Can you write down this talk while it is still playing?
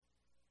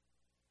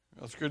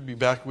It's good to be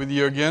back with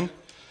you again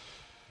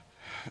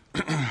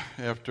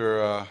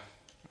after a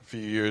few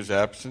years'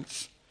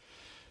 absence.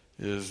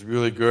 It is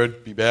really good to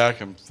be back.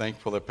 I'm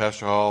thankful that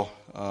Pastor Hall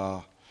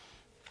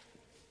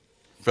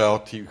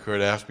felt he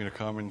could ask me to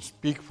come and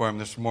speak for him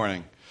this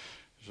morning.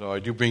 So I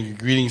do bring you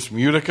greetings from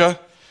Utica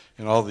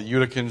and all the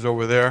Uticans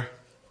over there.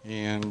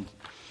 And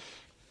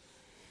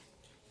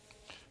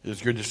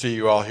it's good to see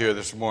you all here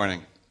this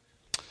morning.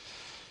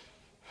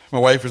 My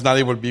wife was not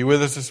able to be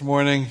with us this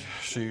morning.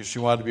 She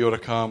wanted to be able to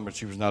come, but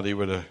she was not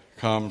able to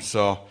come,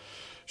 so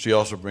she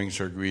also brings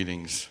her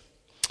greetings.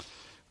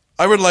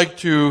 I would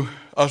like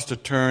us to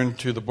turn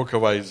to the book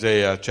of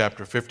Isaiah,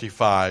 chapter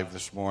 55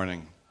 this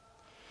morning.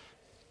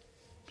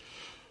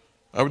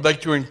 I would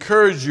like to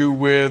encourage you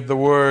with the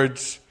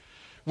words,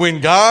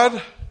 when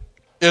God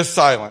is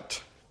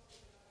silent.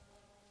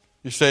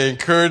 You say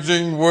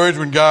encouraging words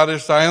when God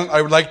is silent.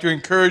 I would like to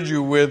encourage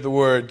you with the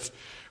words,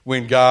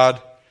 when God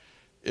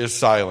is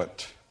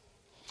silent.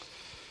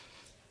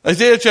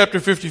 Isaiah chapter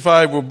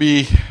 55 will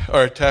be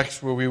our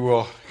text where we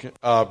will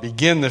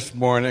begin this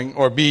morning,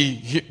 or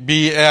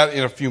be at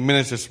in a few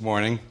minutes this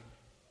morning.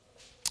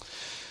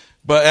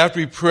 But after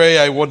we pray,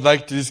 I would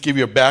like to just give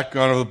you a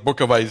background of the book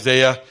of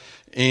Isaiah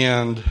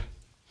and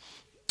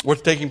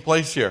what's taking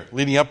place here,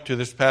 leading up to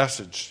this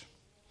passage.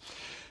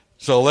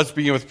 So let's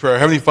begin with prayer.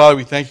 Heavenly Father,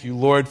 we thank you,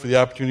 Lord, for the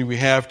opportunity we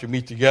have to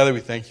meet together. We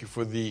thank you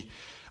for the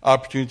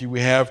opportunity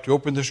we have to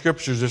open the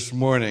Scriptures this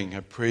morning.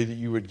 I pray that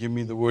you would give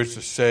me the words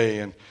to say,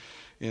 and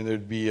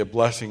there'd be a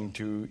blessing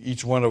to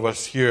each one of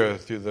us here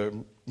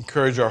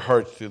encourage our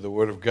hearts through the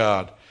Word of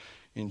God.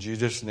 In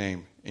Jesus'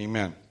 name,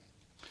 amen.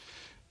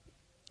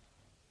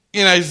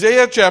 In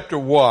Isaiah chapter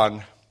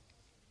 1,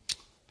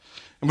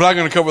 I'm not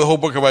going to cover the whole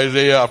book of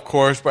Isaiah, of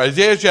course, but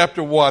Isaiah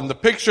chapter 1, the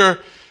picture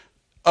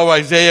of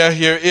Isaiah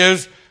here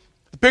is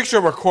the picture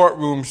of a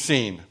courtroom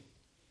scene.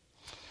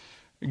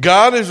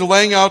 God is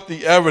laying out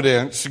the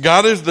evidence.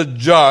 God is the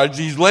judge.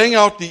 He's laying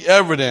out the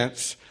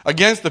evidence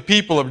against the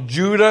people of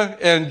Judah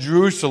and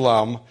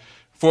Jerusalem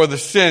for the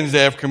sins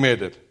they have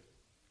committed.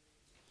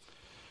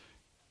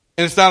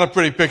 And it's not a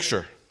pretty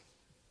picture.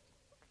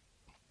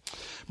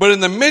 But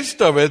in the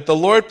midst of it, the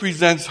Lord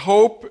presents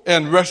hope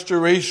and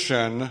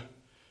restoration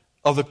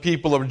of the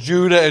people of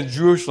Judah and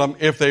Jerusalem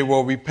if they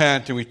will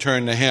repent and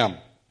return to Him.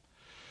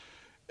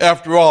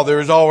 After all,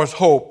 there is always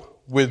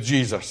hope with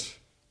Jesus.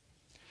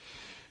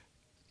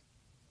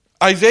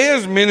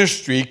 Isaiah's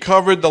ministry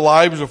covered the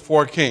lives of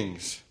 4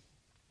 kings.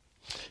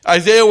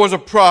 Isaiah was a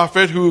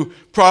prophet who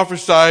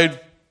prophesied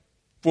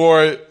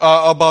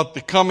about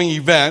the coming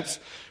events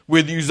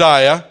with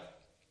Uzziah,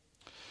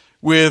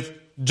 with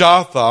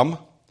Jotham,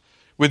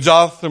 with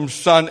Jotham's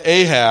son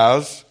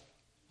Ahaz,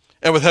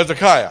 and with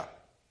Hezekiah.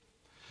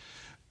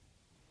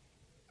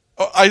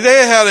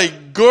 Isaiah had a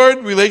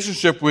good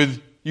relationship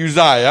with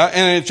Uzziah,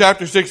 and in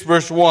chapter 6,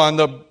 verse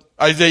 1,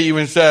 Isaiah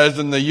even says,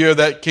 in the year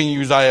that King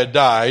Uzziah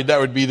died, that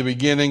would be the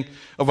beginning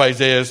of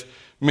Isaiah's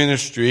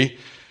ministry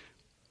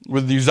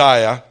with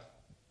Uzziah.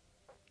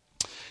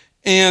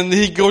 And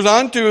he goes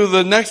on to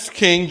the next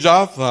king,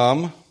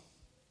 Jotham,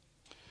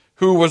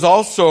 who was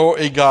also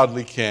a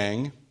godly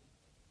king.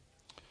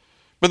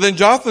 But then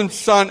Jotham's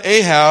son,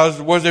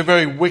 Ahaz, was a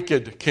very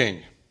wicked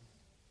king.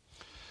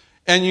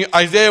 And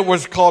Isaiah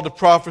was called to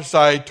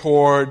prophesy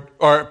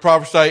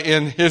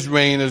in his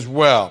reign as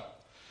well.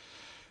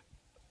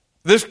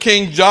 This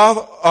King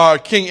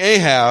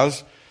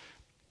Ahaz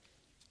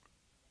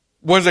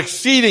was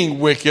exceeding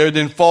wicked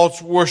in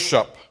false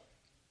worship.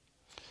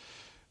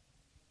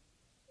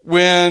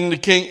 When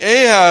King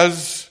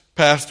Ahaz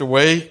passed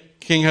away,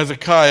 King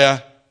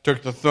Hezekiah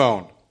took the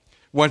throne.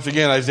 Once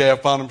again, Isaiah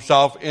found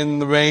himself in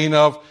the reign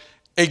of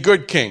a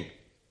good king,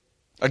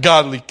 a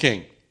godly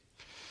king.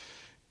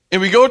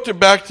 And we go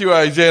back to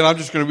Isaiah, and I'm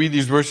just going to read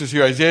these verses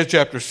here. Isaiah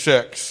chapter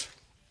 6.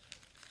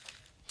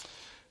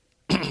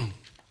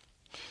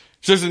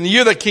 It says, in the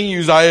year that King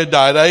Uzziah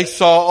died, I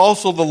saw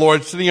also the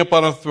Lord sitting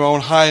upon a throne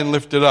high and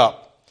lifted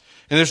up,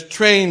 and his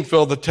train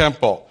filled the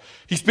temple.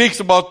 He speaks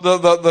about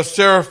the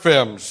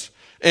seraphims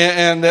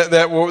and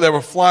that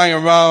were flying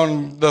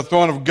around the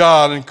throne of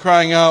God and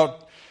crying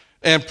out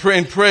and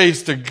in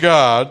praise to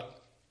God.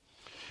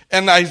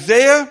 And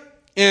Isaiah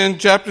in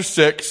chapter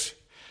 6,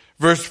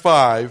 verse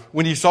 5,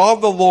 when he saw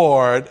the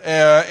Lord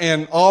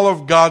in all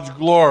of God's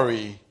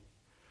glory,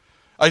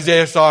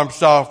 Isaiah saw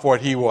himself for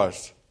what he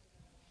was.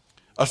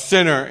 A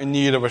sinner in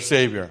need of a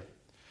Savior.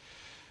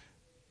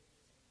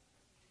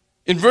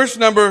 In verse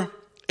number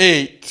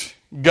 8,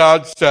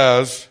 God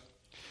says,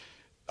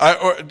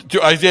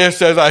 Isaiah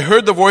says, I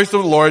heard the voice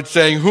of the Lord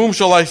saying, whom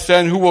shall I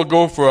send? Who will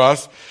go for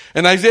us?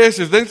 And Isaiah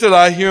says, then said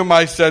I, here am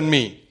I, send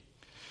me.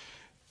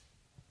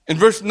 In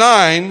verse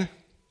 9,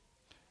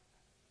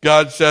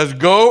 God says,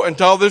 go and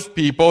tell this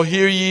people,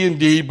 hear ye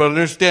indeed, but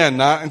understand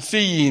not, and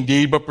see ye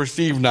indeed, but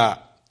perceive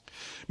not.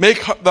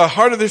 Make the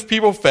heart of this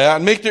people fat,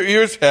 and make their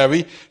ears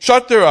heavy,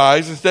 shut their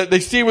eyes, instead they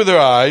see with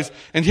their eyes,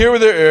 and hear with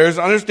their ears,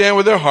 understand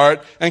with their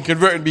heart, and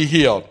convert and be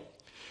healed.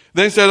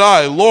 Then said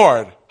I,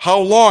 Lord, how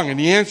long? And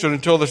he answered,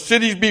 until the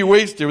cities be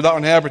wasted without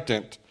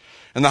inhabitant,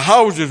 and the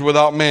houses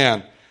without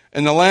man.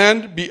 and the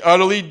land be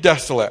utterly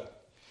desolate.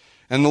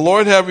 And the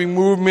Lord have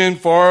removed men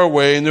far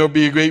away, and there will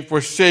be a great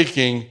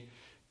forsaking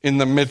in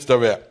the midst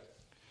of it.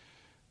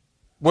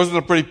 Wasn't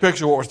a pretty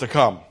picture of what was to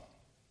come.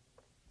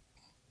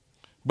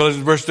 But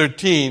in verse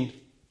 13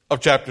 of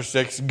chapter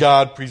 6,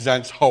 God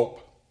presents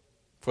hope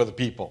for the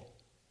people,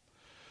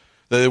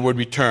 that they would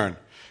return.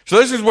 So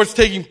this is what's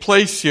taking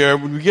place here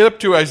when we get up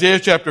to Isaiah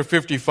chapter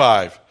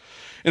 55.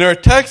 And our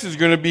text is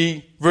going to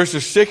be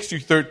verses 6 through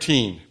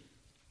 13.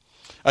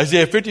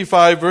 Isaiah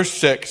 55 verse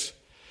 6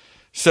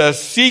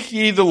 says, "Seek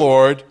ye the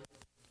Lord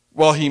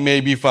while he may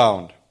be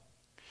found.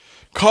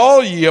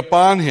 Call ye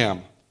upon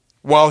him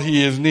while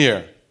he is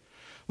near.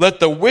 Let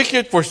the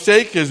wicked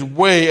forsake his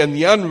way, and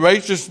the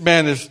unrighteous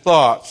man his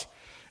thoughts,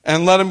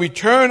 and let him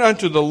return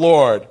unto the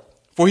Lord,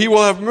 for he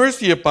will have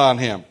mercy upon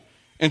him,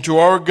 and to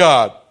our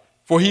God,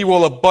 for he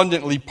will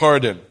abundantly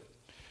pardon.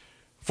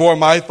 For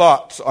my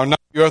thoughts are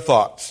not your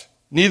thoughts,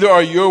 neither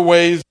are your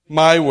ways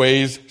my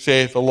ways,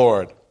 saith the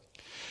Lord.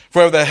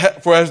 For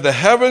as the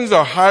heavens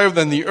are higher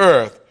than the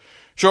earth,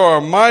 so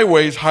are my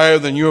ways higher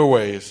than your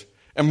ways,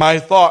 and my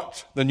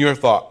thoughts than your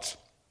thoughts.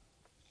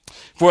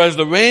 For as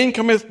the rain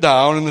cometh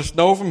down, and the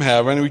snow from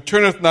heaven, and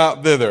returneth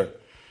not thither,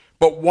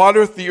 but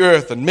watereth the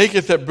earth, and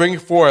maketh it bring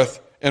forth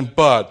and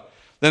bud,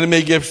 that it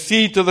may give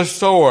seed to the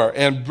sower,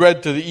 and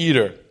bread to the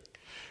eater.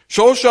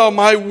 So shall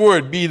my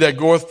word be that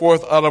goeth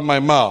forth out of my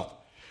mouth.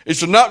 It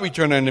shall not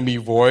return unto me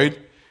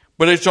void,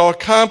 but it shall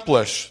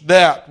accomplish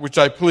that which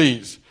I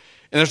please,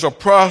 and it shall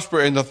prosper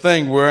in the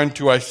thing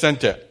whereunto I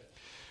sent it.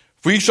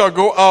 For ye shall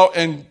go out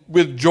and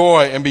with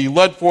joy, and be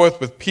led forth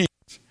with peace.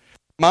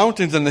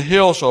 Mountains and the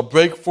hills shall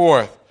break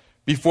forth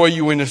before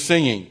you in a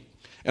singing,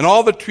 and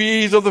all the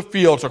trees of the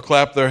field shall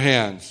clap their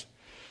hands.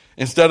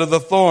 Instead of the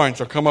thorn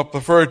shall come up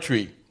the fir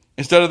tree,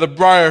 instead of the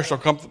briar shall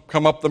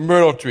come up the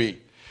myrtle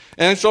tree,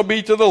 and it shall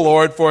be to the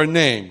Lord for a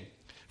name,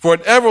 for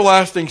an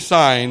everlasting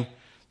sign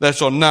that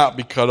shall not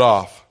be cut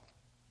off."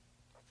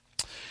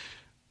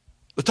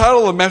 The title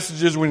of the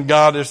message is When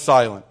God is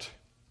Silent.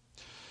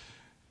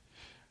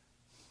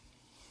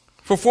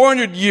 For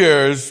 400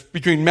 years,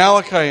 between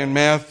Malachi and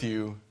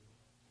Matthew,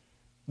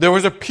 there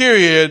was a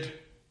period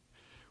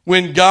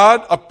when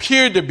God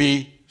appeared to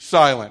be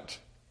silent.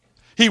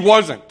 He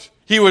wasn't.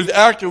 He was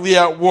actively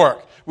at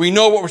work. We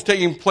know what was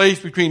taking place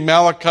between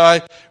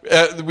Malachi.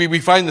 We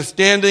find the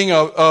standing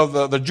of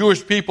the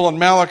Jewish people in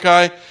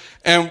Malachi,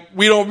 and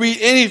we don't read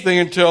anything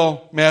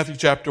until Matthew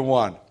chapter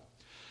 1.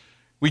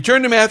 We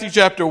turn to Matthew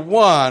chapter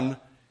 1,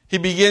 he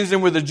begins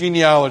them with the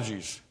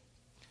genealogies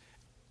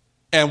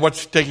and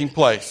what's taking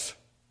place.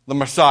 The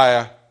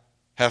Messiah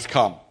has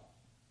come.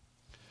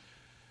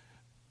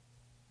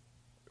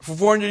 For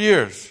 400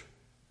 years,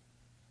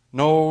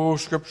 no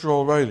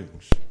scriptural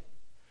writings.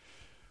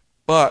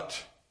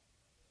 But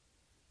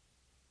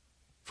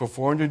for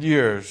 400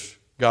 years,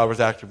 God was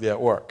actively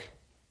at work.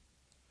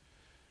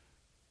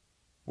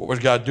 What was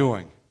God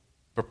doing?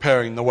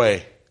 Preparing the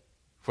way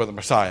for the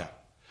Messiah.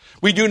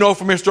 We do know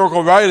from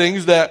historical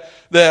writings that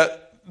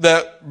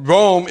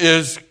Rome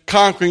is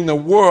conquering the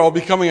world,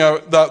 becoming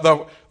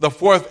the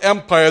fourth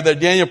empire that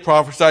Daniel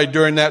prophesied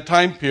during that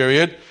time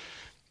period.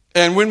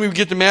 And when we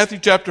get to Matthew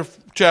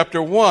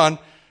chapter 1,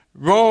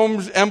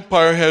 Rome's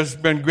empire has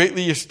been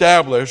greatly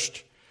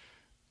established,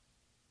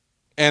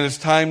 and it's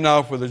time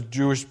now for the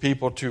Jewish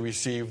people to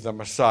receive the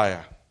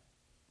Messiah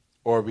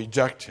or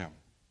reject him.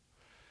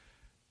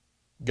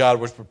 God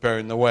was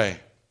preparing the way.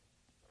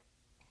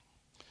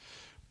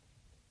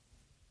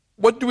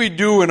 What do we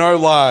do in our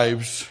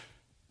lives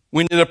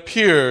when it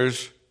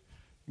appears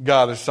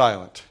God is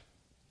silent?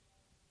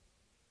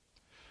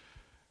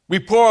 We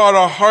pour out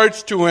our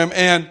hearts to him,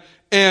 and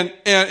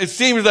it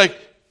seems like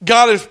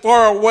God is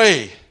far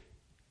away.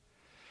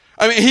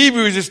 I mean,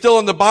 Hebrews is still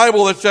in the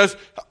Bible that says,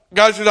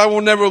 God says, I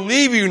will never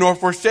leave you nor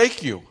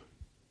forsake you.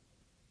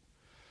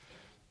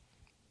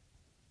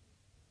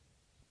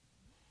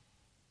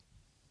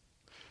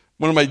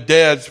 One of my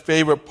dad's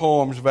favorite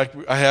poems, in fact,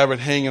 I have it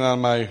hanging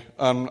on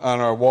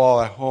our wall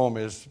at home,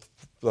 is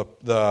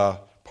the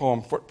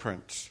poem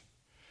Footprints.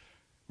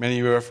 Many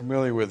of you are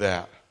familiar with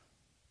that.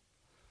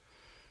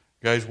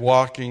 Guy's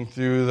walking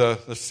through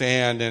the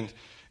sand,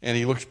 and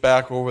he looks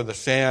back over the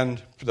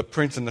sand, the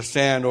prints in the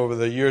sand over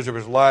the years of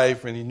his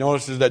life, and he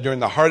notices that during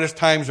the hardest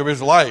times of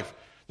his life,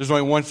 there's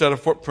only one set of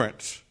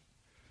footprints.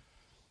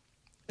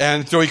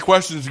 And so he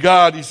questions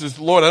God. He says,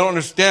 Lord, I don't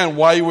understand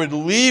why you would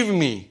leave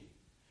me.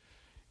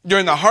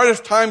 During the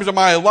hardest times of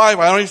my life,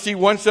 I only see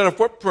one set of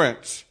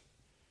footprints.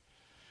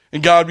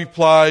 And God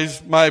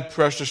replies, my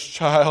precious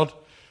child,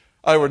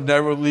 I would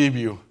never leave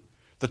you.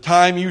 The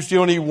time you see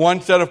only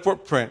one set of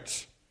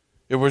footprints,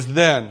 it was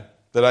then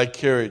that I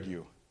carried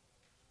you.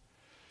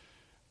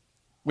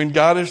 When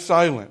God is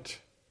silent,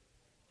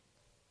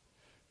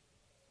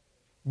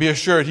 be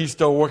assured he's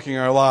still working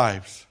our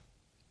lives.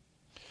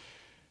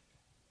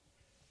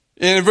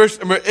 In verse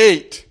number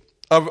 8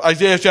 of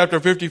Isaiah chapter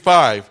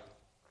 55,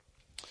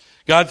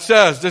 God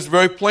says this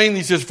very plainly.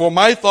 He says, for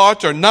my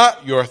thoughts are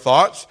not your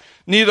thoughts,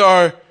 neither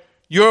are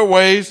your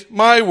ways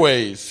my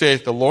ways,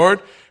 saith the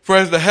Lord. For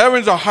as the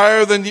heavens are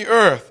higher than the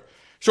earth,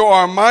 So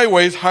are my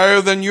ways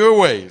higher than your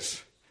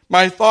ways,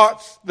 my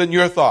thoughts than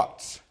your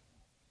thoughts.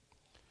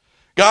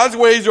 God's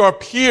ways are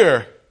up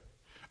here,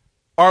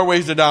 our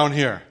ways are down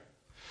here.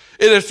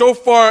 It is so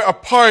far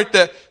apart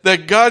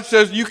that God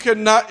says you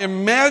cannot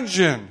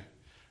imagine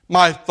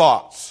my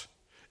thoughts.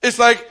 It's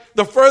like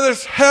the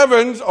furthest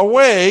heavens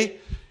away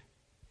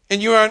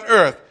and you're on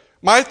earth.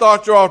 My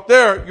thoughts are out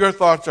there, your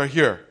thoughts are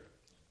here.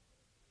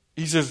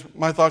 He says,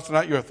 my thoughts are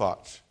not your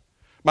thoughts.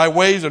 My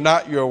ways are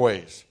not your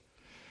ways.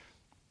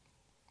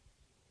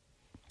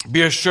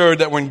 Be assured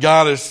that when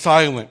God is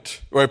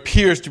silent, or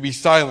appears to be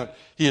silent,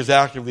 he is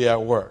actively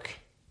at work.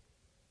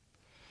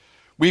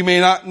 We may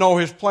not know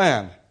his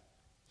plan.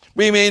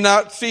 We may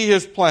not see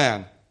his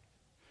plan.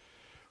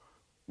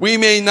 We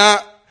may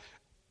not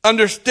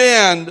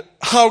understand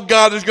how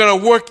God is going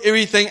to work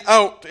everything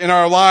out in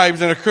our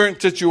lives in a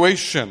current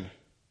situation.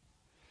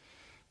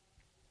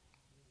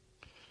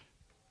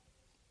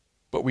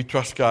 But we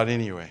trust God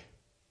anyway,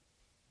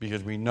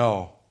 because we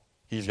know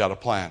he's got a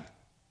plan.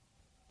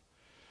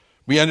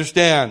 We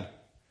understand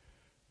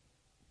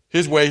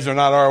his ways are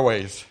not our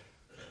ways.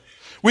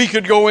 We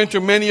could go into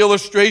many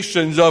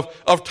illustrations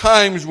of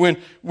times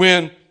when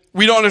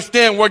we don't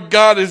understand what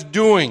God is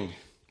doing.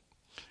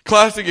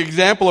 Classic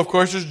example, of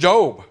course, is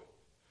Job.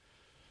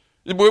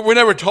 We're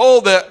never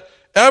told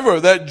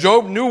that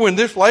Job knew in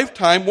this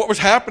lifetime what was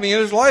happening in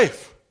his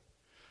life.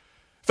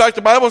 In fact,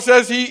 the Bible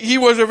says he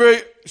was a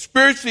very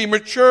spiritually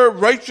mature,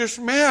 righteous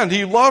man.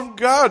 He loved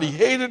God. He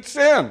hated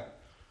sin.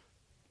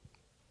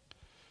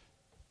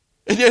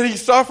 And yet he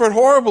suffered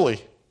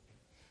horribly.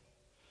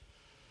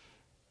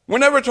 We're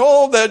never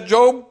told that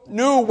Job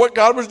knew what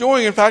God was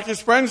doing. In fact, his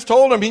friends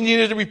told him he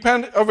needed to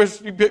repent of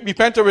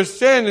his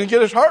sin and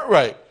get his heart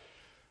right.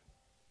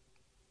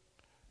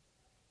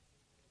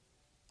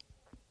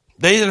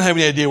 They didn't have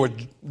any idea what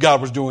God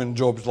was doing in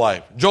Job's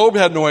life. Job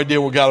had no idea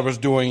what God was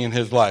doing in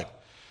his life.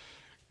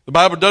 The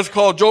Bible does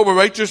call Job a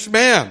righteous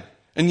man,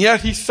 and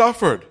yet he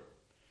suffered.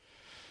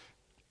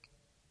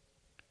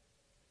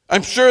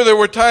 I'm sure there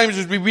were times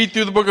as we read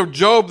through the book of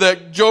Job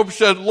that Job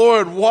said,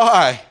 Lord,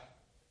 why?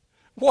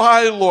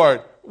 Why,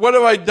 Lord? What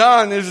have I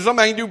done? Is there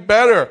something I can do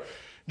better?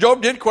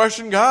 Job did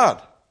question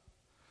God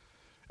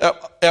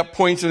at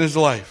points in his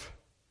life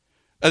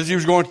as he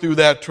was going through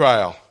that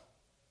trial.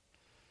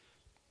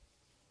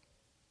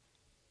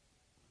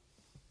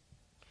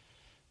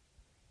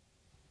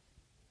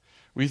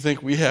 We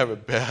think we have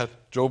it bad.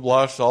 Job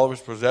lost all of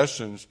his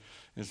possessions,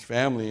 his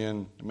family,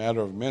 in a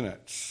matter of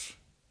minutes.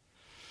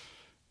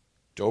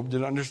 Job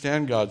didn't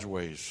understand God's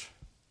ways,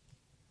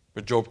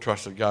 but Job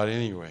trusted God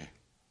anyway.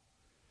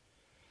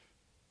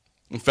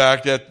 In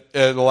fact, at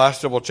the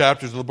last several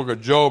chapters of the book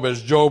of Job,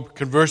 as Job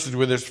converses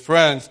with his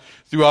friends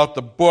throughout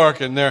the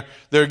book, and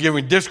they're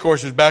giving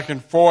discourses back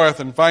and forth,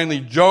 and finally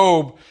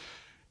Job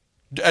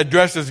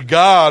addresses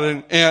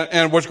God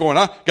and what's going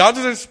on. God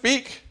doesn't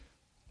speak.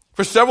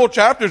 For several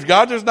chapters,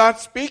 God does not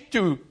speak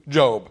to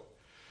Job.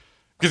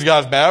 Because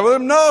God's mad with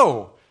him?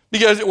 No.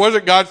 Because it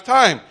wasn't God's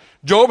time.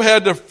 Job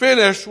had to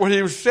finish what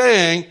he was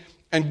saying,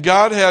 and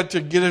God had to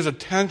get his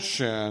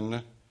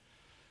attention.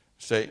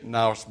 Say,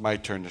 now it's my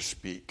turn to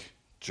speak,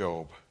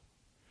 Job.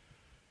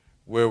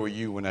 Where were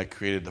you when I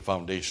created the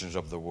foundations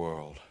of the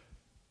world?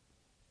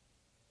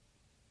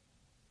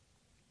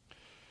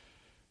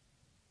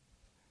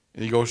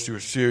 And he goes through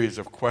a series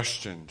of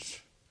questions.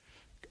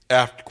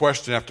 After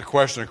question after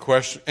question after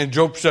question. And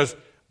Job says,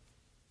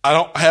 I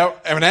don't have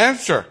an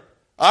answer.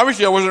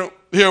 Obviously, I wasn't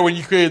here when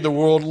you created the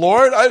world,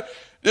 Lord.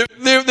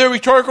 They're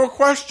rhetorical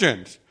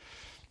questions.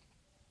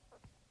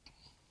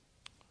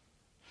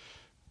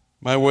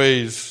 My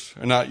ways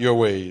are not your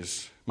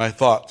ways. My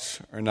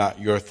thoughts are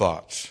not your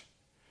thoughts.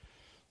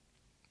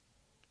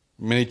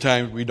 Many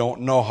times we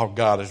don't know how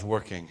God is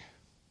working.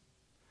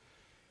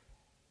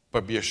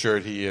 But be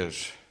assured he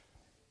is.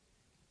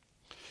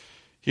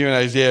 Here in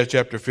Isaiah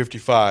chapter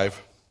 55,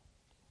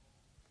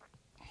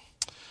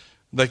 I'd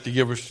like to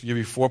give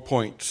you 4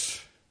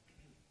 points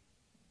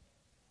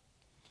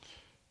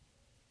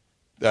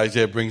that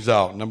Isaiah brings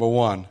out. Number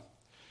 1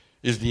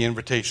 is the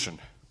invitation.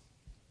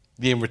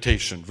 The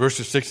invitation.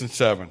 Verses 6 and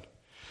 7.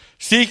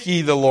 Seek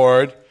ye the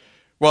Lord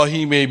while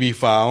he may be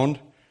found.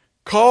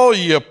 Call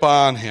ye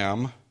upon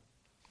him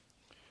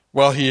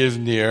while he is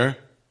near.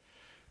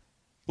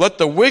 Let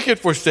the wicked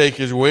forsake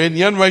his way, and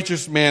the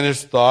unrighteous man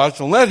his thoughts,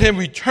 and let him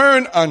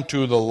return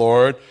unto the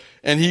Lord,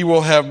 and he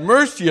will have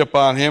mercy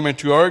upon him, and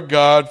to our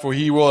God, for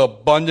he will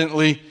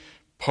abundantly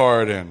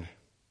pardon.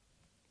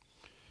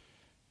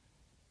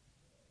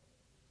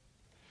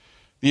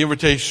 The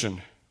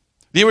invitation.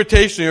 The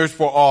invitation here is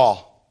for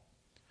all.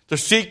 To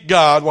seek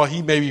God while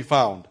he may be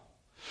found.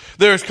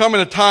 There is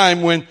coming a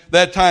time when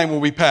that time will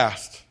be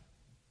past.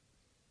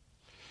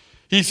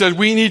 He says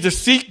we need to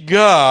seek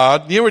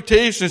God. The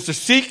invitation is to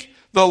seek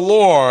the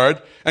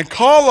Lord and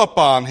call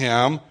upon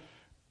him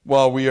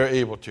while we are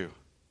able to.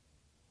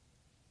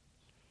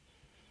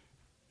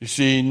 You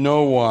see,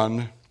 no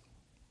one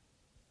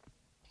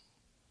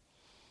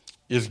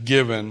is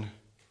given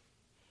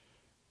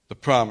the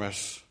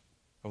promise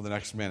of the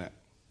next minute.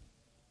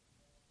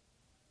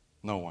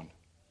 No one.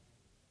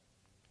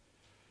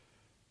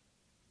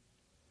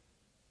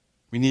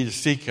 We need to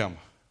seek him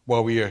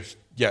while we are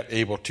yet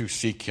able to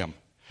seek him.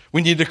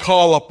 We need to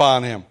call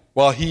upon him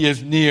while he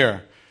is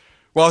near.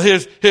 While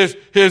his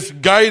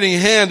guiding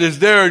hand is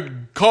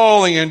there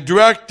calling and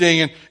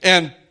directing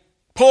and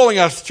pulling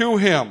us to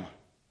him.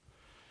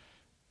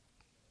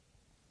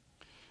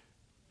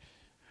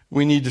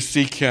 We need to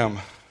seek him.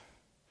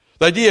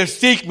 The idea of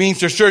seek means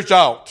to search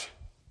out.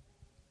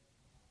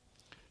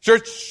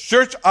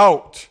 Search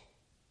out.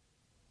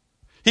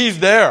 He's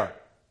there.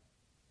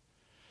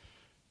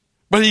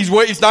 But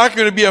he's not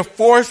going to be a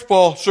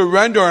forceful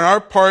surrender on our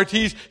part.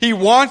 He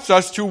wants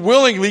us to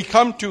willingly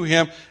come to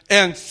him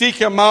and seek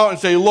him out and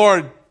say,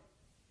 Lord,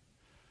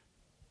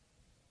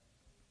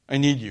 I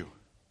need you.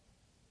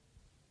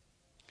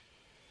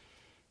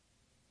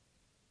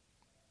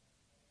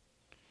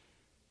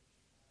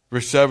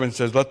 Verse 7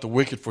 says, let the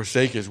wicked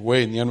forsake his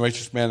way and the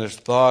unrighteous man his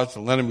thoughts,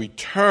 and let him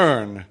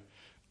return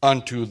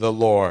unto the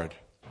Lord,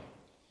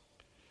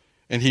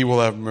 and he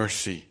will have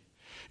mercy.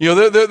 You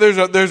know,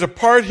 there's a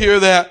part here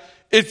that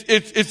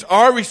it's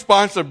our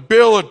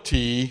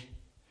responsibility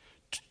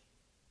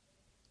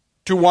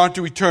to want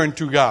to return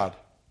to God.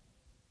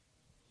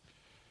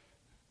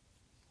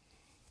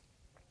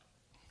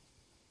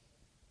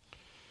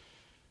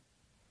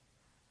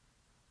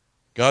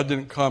 God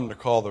didn't come to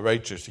call the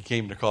righteous. He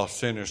came to call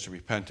sinners to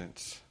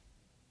repentance.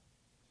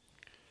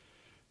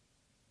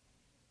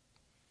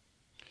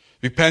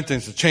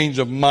 Repentance, a change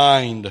of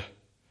mind.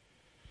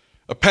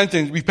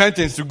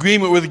 Repentance,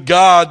 agreement with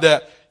God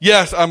that,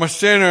 yes, I'm a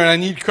sinner and I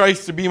need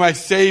Christ to be my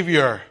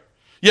Savior.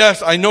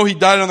 Yes, I know he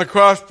died on the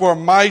cross for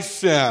my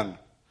sin.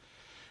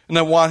 And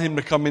I want him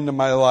to come into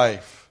my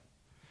life.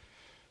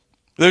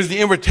 There's the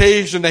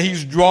invitation that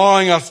he's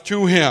drawing us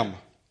to him.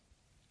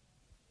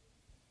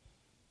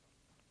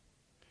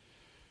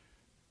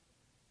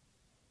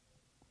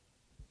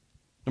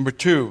 Number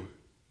 2,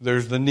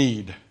 there's the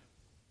need.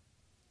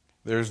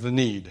 There's the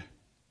need.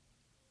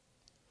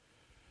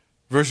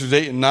 Verses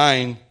 8 and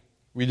 9,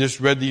 we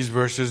just read these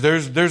verses.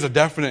 There's a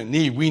definite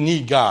need. We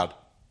need God.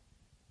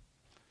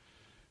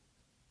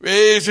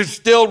 It's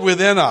instilled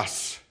within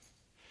us.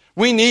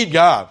 We need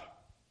God.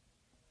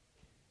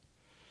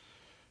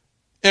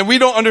 And we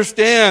don't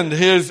understand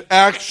his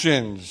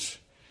actions.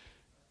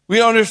 We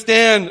don't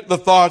understand the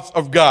thoughts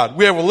of God.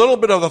 We have a little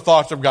bit of the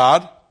thoughts of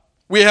God.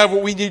 We have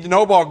what we need to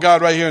know about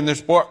God right here in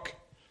this book.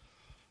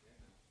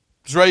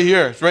 It's right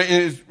here.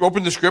 It's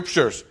open the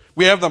scriptures.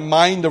 We have the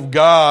mind of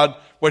God,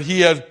 what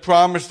he has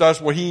promised us,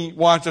 what he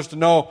wants us to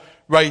know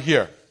right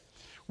here.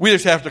 We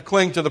just have to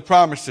cling to the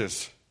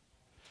promises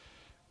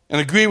and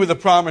agree with the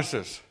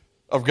promises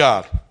of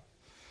God.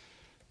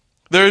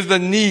 There's the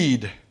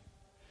need.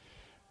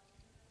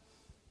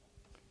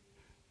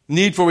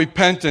 Need for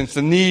repentance,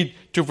 the need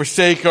to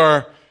forsake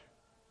our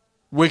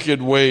wicked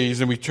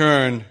ways and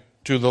return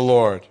to the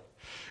Lord.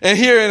 And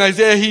here in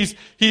Isaiah,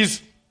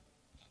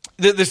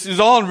 this is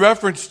all in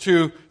reference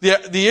to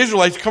the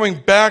Israelites coming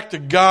back to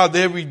God.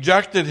 They have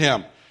rejected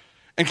him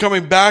and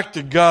coming back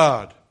to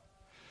God.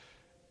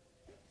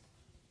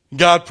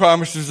 God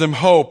promises them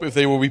hope if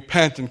they will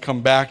repent and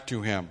come back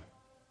to him.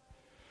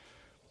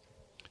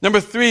 Number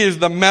 3 is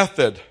the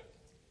method.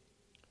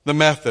 The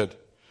method.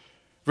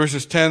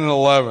 Verses 10 and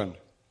 11.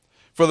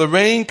 For the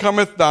rain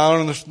cometh down,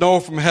 and the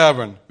snow from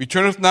heaven,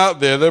 returneth not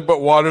thither,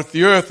 but watereth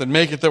the earth, and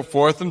maketh it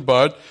forth and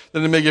bud,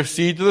 that it may give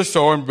seed to the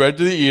sower and bread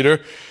to the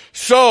eater.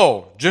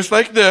 So, just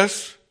like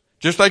this,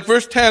 just like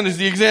verse 10 is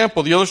the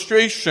example, the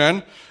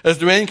illustration, as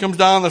the rain comes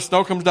down, the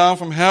snow comes down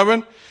from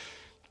heaven,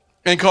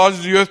 and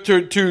causes the earth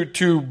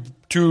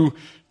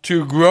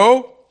to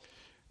grow.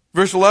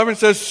 Verse 11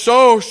 says,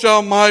 so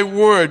shall my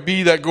word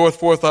be that goeth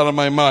forth out of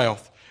my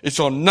mouth. It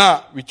shall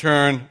not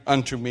return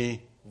unto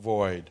me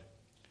void.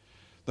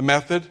 The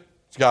method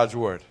is God's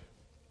word.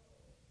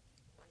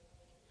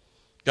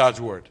 God's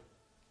word.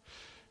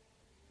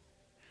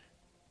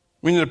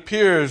 When it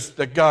appears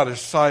that God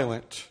is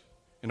silent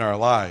in our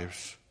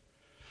lives,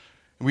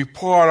 and we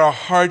pour out our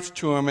hearts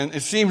to him, and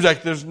it seems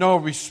like there's no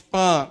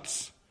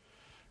response,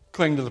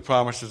 cling to the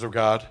promises of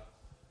God.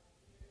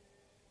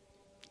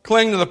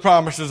 Cling to the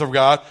promises of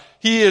God.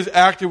 He is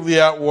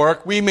actively at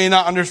work. We may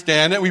not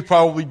understand it. We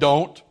probably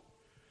don't.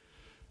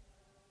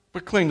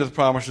 But cling to the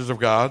promises of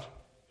God.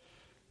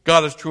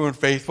 God is true and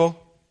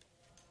faithful.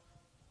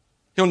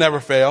 He'll never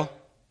fail.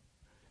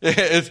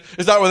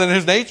 It's not within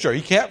his nature.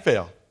 He can't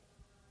fail.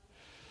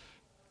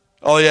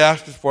 All he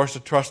asks is for us to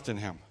trust in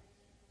him.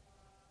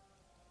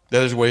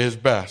 That his way is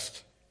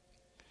best.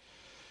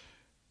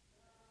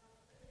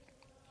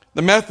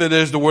 The method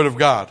is the word of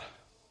God.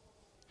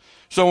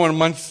 Someone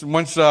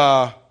once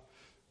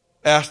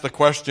asked the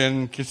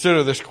question,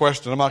 consider this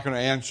question, I'm not going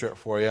to answer it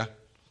for you.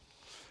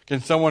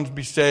 Can someone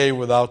be saved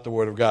without the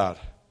word of God?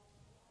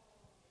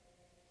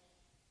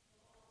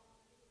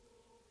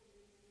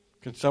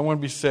 Can someone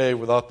be saved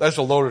without... That's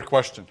a loaded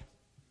question.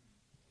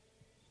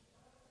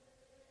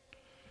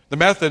 The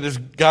method is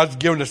God's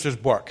given us his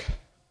book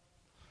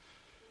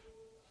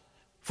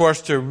for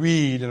us to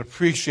read and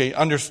appreciate,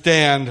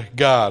 understand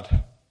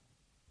God.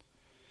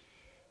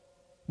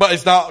 But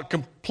it's not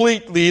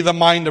completely the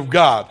mind of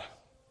God.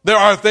 There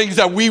are things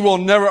that we will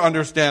never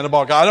understand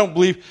about God.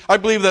 I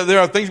believe that there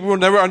are things we will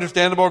never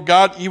understand about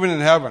God, even in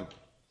heaven.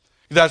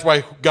 That's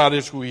why God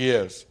is who He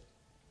is.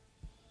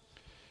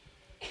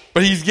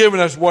 But He's given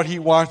us what He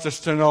wants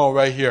us to know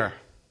right here.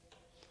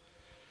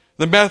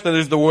 The method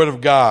is the Word of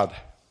God.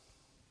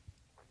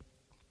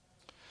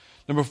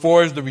 Number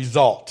 4 is the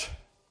result.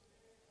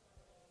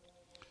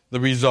 The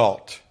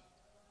result.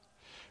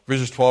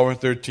 Verses 12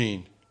 and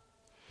 13.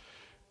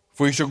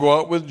 For you shall go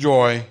out with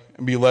joy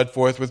and be led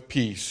forth with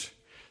peace.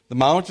 The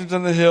mountains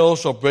and the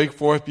hills shall break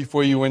forth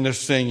before you in the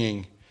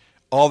singing.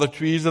 All the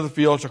trees of the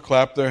field shall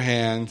clap their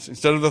hands.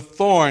 Instead of the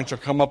thorn shall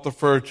come up the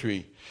fir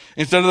tree.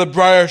 Instead of the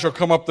briar shall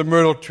come up the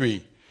myrtle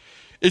tree.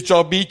 It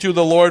shall be to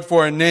the Lord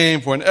for a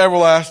name, for an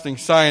everlasting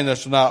sign that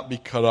shall not be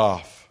cut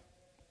off.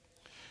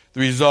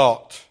 The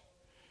result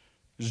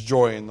is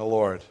joy in the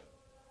Lord,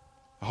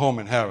 a home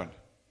in heaven.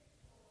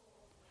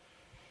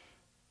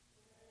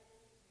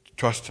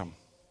 Trust Him.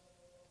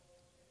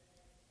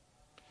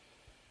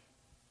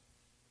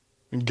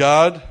 When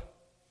God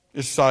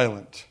is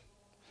silent.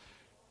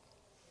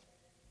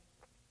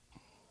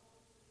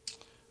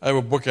 I have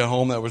a book at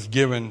home that was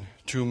given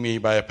to me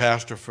by a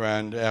pastor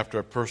friend after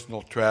a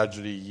personal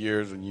tragedy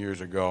years and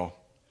years ago.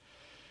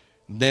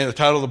 The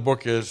title of the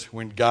book is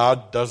When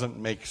God Doesn't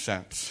Make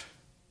Sense.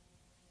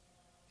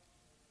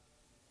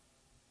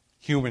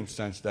 Human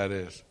sense, that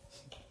is.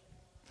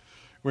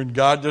 When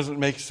God doesn't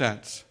make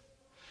sense,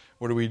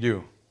 what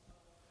do?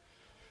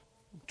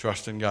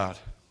 Trust in God.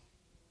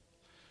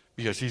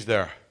 Because He's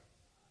there.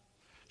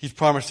 He's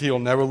promised He'll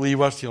never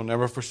leave us. He'll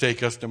never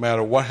forsake us. No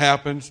matter what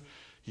happens,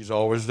 He's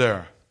always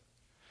there.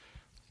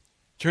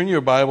 Turn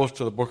your Bibles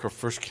to the book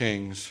of 1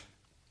 Kings,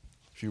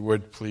 if you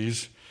would,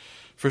 please.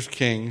 1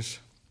 Kings,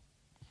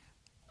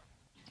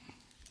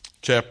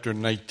 chapter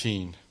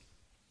 19.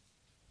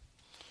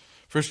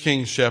 1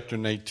 Kings, chapter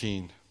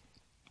 19.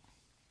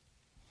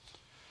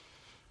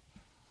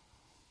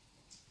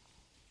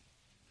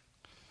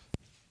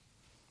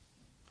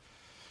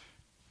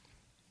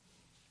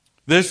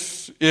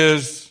 This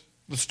is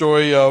the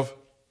story of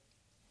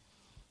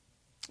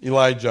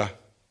Elijah.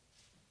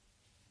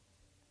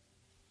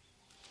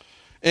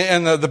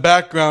 And the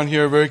background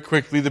here, very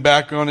quickly, the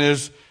background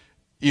is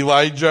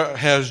Elijah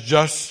has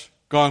just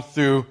gone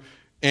through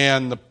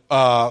and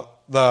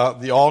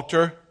the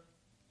altar.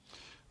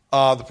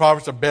 The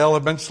prophets of Baal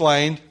have been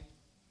slain.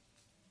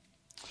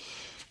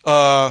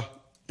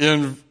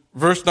 In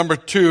verse number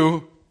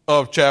 2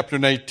 of chapter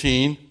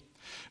 19,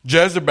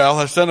 Jezebel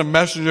has sent a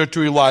messenger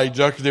to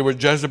Elijah, because they were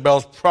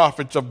Jezebel's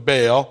prophets of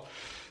Baal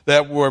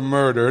that were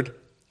murdered.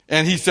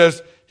 And she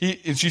says,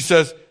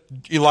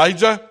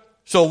 Elijah,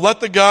 so let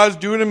the gods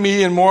do to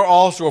me and more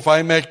also, if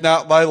I make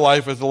not thy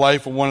life as the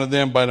life of one of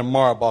them by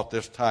tomorrow about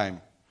this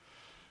time.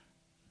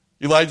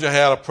 Elijah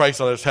had a price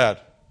on his head.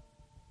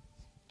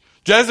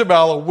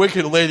 Jezebel, a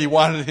wicked lady,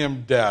 wanted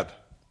him dead.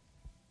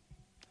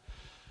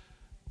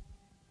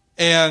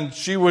 And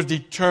she was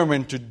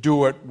determined to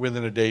do it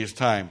within a day's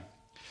time.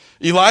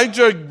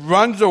 Elijah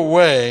runs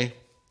away,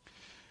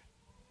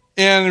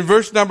 and in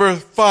verse number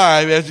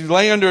 5, as he's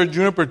laying under a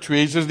juniper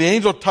tree, it says, the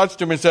angel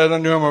touched him and said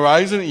unto him,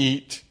 arise and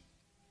eat.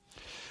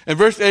 And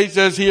verse 8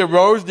 says, he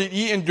arose to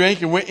eat and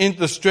drink and went into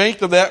the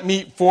strength of that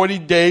meat 40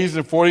 days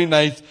and 40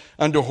 nights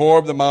unto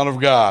Horeb, the mount of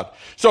God.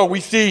 So we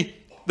see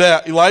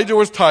that Elijah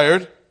was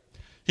tired.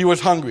 He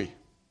was hungry.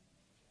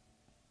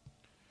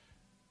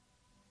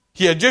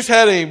 He had just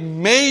had a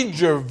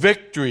major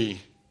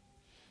victory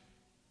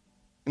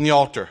in the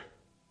altar,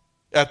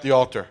 at the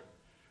altar.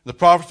 The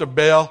prophets of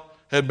Baal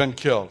had been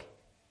killed.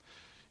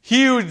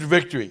 Huge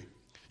victory.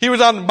 He was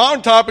on the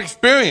mountaintop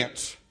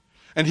experience.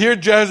 And here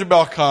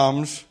Jezebel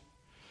comes,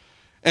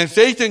 and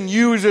Satan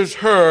uses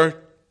her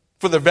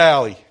for the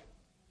valley.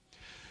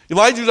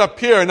 Elijah's up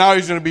here, and now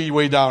he's going to be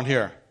way down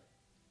here.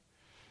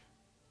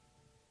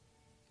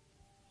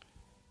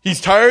 He's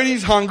tired,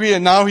 he's hungry,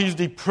 and now he's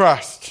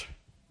depressed.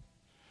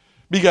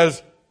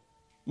 Because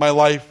my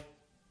life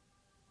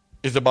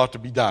is about to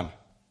be done.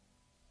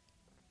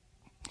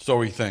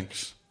 So he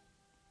thinks.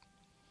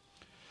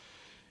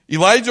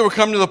 Elijah will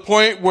come to the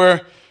point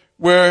where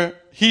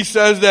he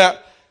says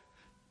that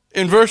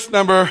in verse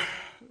number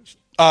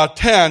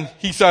 10,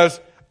 he says,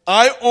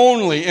 I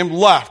only am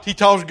left. He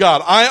tells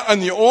God, I am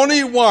the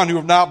only one who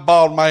have not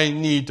bowed my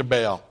knee to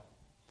Baal.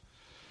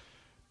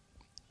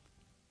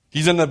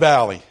 He's in the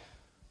valley.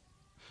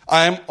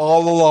 I am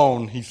all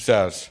alone, he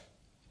says.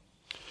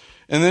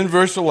 And then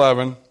verse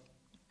 11,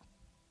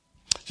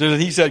 says that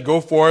he said, go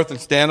forth and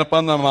stand up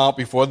on the mount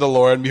before the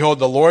Lord. And behold,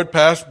 the Lord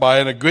passed by,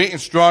 and a great and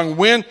strong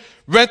wind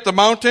rent the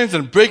mountains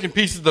and brake in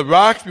pieces the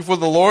rocks before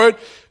the Lord.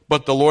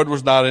 But the Lord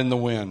was not in the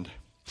wind.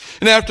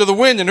 And after the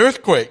wind, an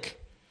earthquake.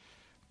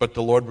 But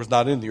the Lord was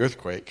not in the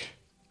earthquake.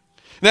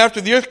 And after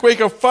the earthquake,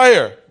 a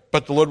fire.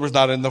 But the Lord was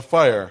not in the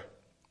fire.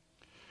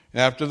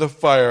 And after the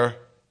fire,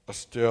 a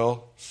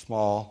still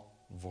small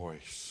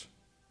voice.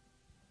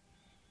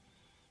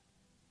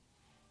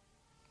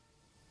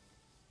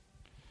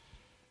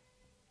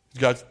 Is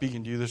God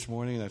speaking to you this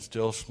morning in that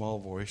still small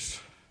voice?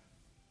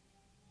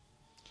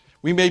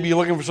 We may be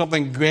looking for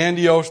something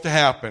grandiose to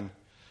happen,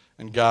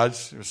 and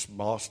God's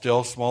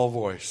still small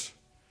voice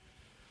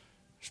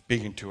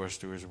speaking to us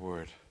through His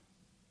Word,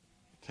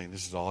 saying,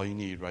 this is all you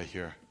need right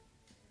here.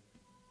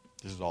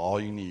 This is all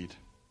you need.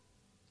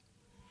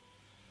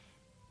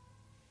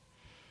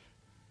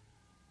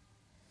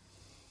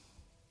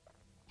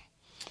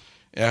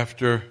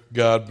 After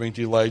God brings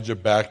Elijah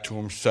back to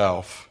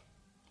himself,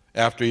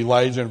 after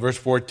Elijah in verse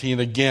 14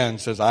 again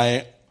says,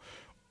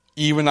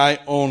 even I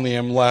only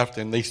am left,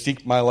 and they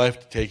seek my life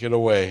to take it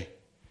away.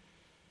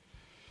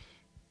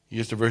 He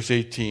gets to verse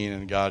 18,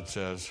 and God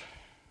says,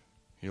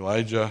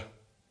 Elijah,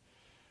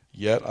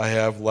 yet I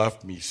have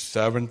left me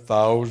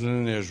 7,000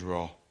 in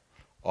Israel,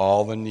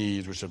 all the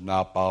knees which have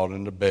not bowed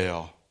unto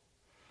Baal,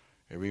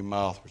 every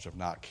mouth which have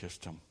not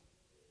kissed him.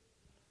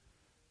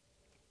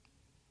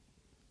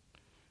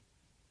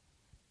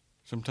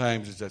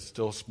 Sometimes it's that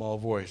still small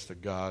voice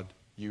that God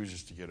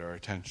uses to get our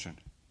attention.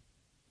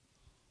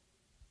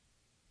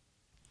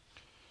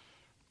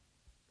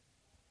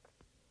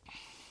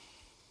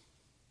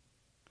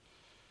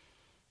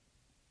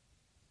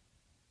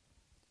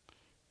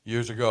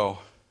 Years ago,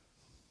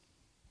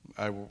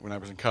 when I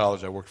was in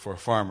college, I worked for a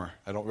farmer.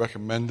 I don't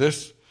recommend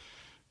this.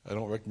 I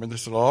don't recommend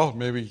this at all.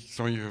 Maybe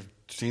some of you have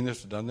seen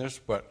this or done this,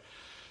 but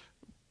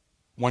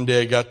one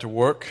day I got to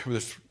work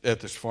at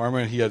this farmer,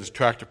 and he had his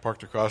tractor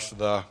parked across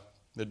the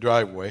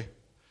driveway,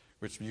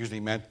 which usually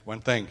meant one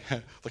thing: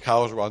 the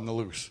cows were on the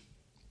loose.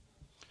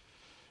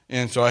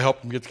 And so I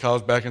helped him get the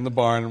cows back in the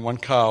barn, and one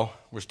cow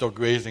was still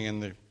grazing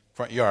in the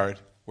front yard,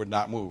 would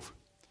not move.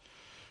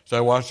 So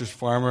I watched this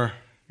farmer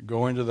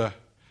go into the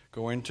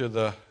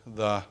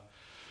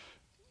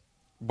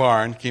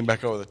barn, came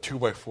back out with a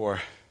 2x4.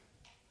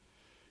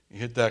 He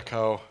hit that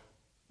cow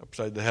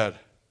upside the head.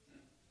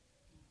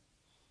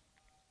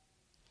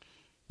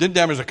 Didn't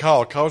damage the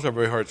cow. Cows have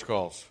very hard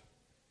skulls.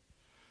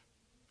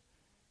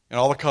 And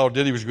all the cow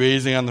did, he was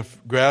grazing on the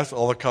grass,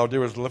 all the cow did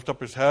was lift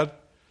up his head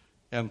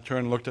and turn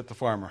and looked at the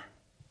farmer.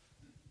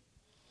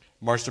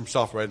 Marched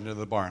himself right into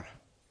the barn.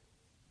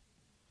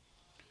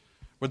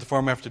 What did the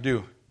farmer have to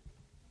do?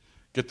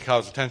 Get the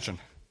cow's attention.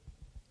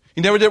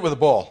 He never did it with a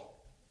bull.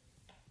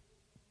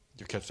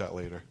 You'll catch that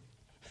later.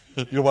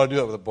 You don't want to do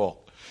that with a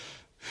bull.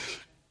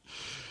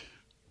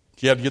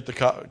 He had to get the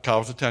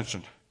cow's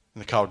attention,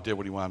 and the cow did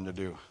what he wanted him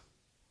to do.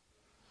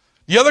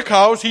 The other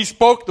cows, he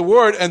spoke the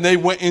word, and they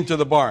went into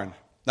the barn.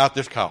 Not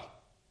this cow.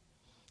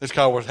 This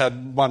cow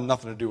had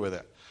nothing to do with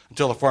it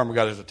until the farmer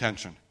got his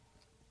attention.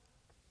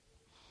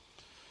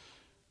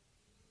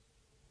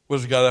 What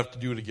does God have to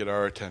do to get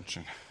our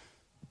attention?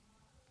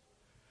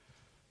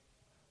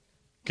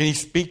 Can He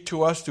speak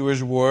to us through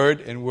His Word,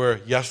 and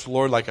we're, yes,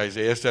 Lord, like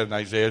Isaiah said in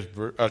Isaiah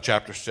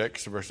chapter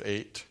 6, verse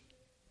 8?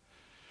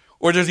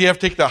 Or does He have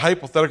to take the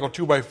hypothetical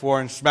 2x4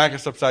 and smack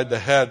us upside the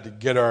head to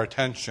get our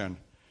attention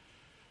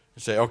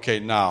and say, okay,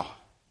 now,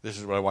 this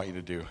is what I want you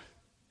to do?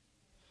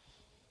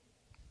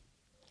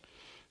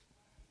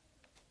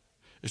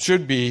 It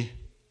should be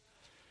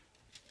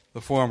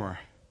the former,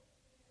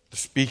 the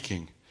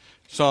speaking.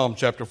 Psalm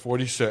chapter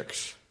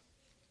 46.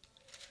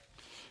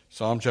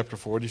 Psalm chapter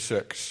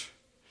 46.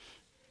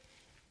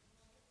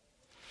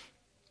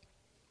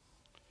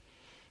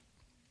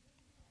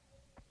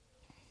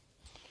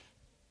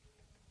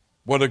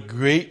 What a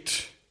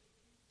great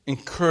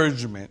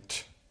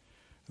encouragement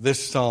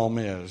this psalm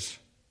is.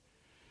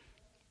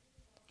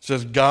 It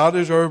says, God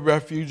is our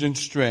refuge and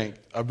strength,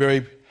 a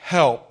very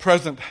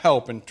present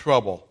help in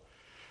trouble.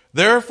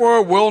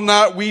 Therefore will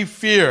not we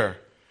fear,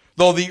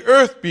 though the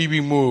earth be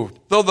removed,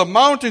 though the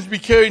mountains be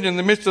carried in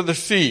the midst of the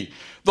sea,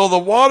 though the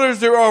waters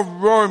thereof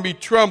roar and be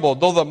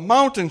troubled, though the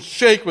mountains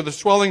shake with the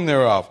swelling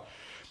thereof.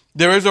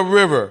 There is a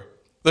river,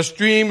 the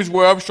streams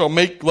whereof shall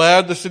make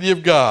glad the city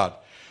of God,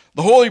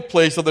 the holy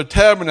place of the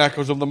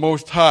tabernacles of the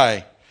Most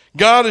High.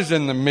 God is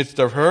in the midst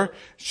of her.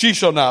 She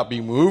shall not be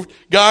moved.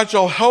 God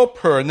shall help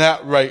her in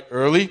that right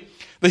early.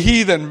 The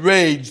heathen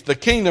raged. The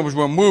kingdoms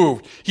were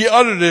moved. He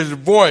uttered his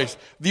voice.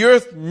 The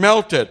earth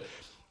melted.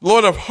 The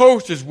Lord of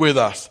hosts is with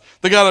us.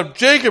 The God of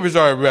Jacob is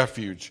our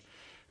refuge.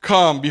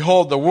 Come,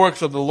 behold the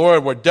works of the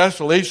Lord, what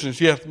desolations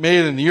he hath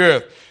made in the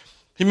earth.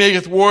 He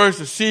maketh wars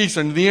to cease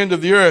unto the end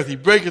of the earth. He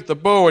breaketh the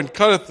bow and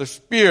cutteth the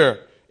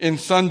spear in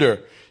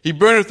sunder. He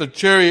burneth the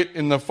chariot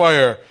in the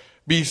fire.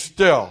 Be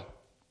still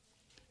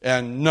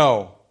and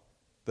know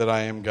that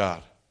I am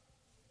God.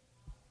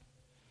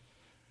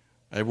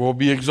 I will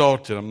be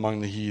exalted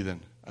among the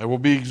heathen. I will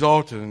be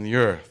exalted in the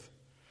earth.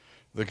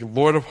 The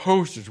Lord of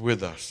hosts is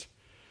with us.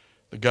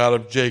 The God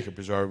of Jacob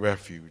is our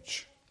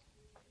refuge.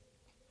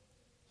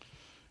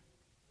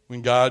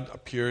 When God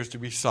appears to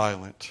be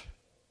silent,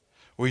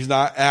 or he's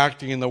not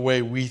acting in the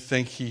way we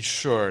think he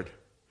should,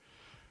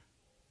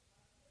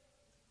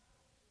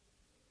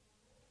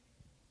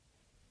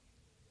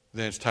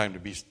 then it's time to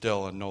be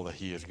still and know that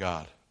he is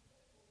God.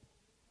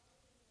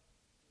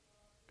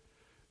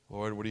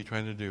 Lord, what are you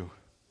trying to do?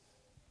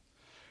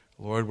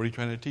 Lord, what are you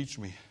trying to teach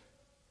me?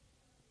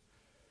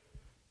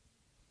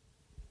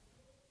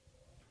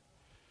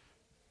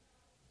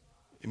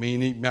 It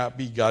may not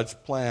be God's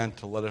plan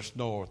to let us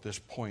know at this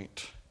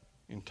point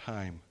in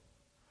time,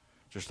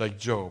 just like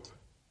Job.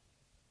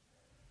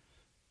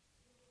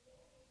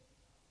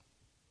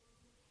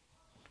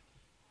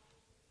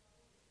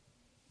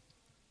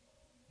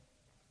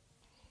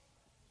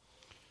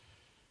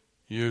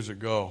 Years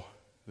ago,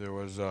 there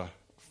was a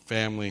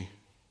family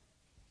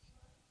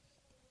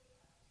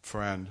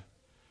I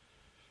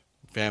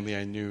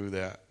knew,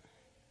 that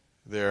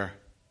their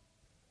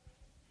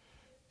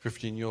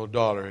 15-year-old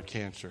daughter had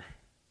cancer.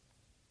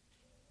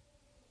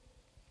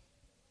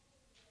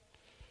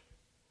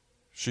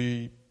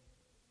 She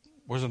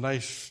was a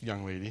nice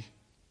young lady. In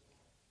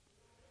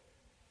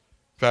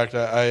fact,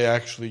 I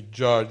actually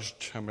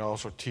judged, I'm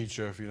also a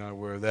teacher if you're not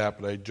aware of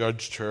that, but I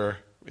judged her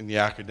in the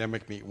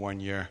academic meet one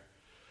year.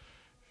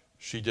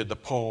 She did the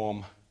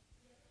poem,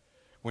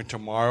 "When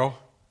Tomorrow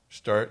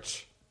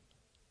Starts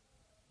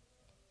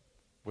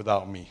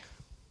Without Me."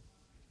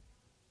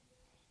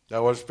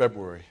 That was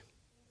February.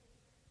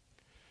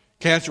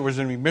 Cancer was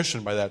in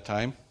remission by that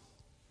time.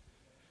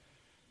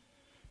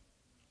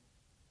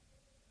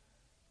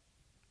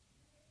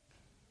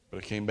 But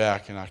it came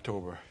back in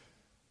October.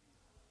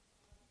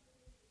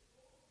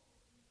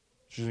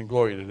 She's in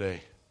glory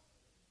today.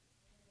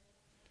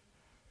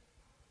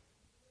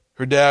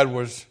 Her dad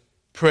was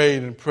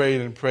prayed and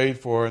prayed and prayed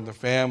for her, and the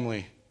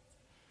family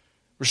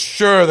were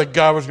sure that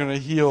God was going to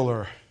heal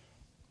her.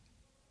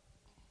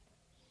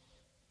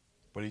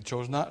 But he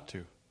chose not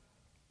to.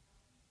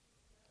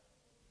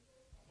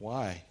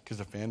 Why? Because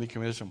the family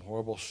committed some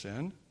horrible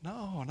sin?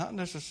 No, not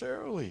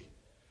necessarily.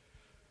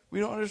 We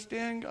don't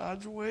understand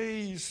God's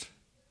ways.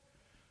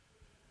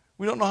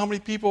 We don't know how many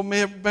people may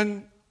have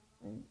been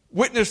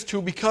witnessed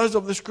to because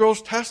of this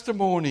girl's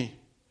testimony.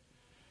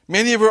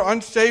 Many of her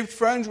unsaved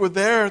friends were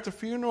there at the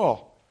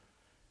funeral,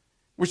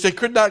 which they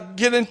could not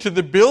get into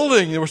the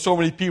building. There were so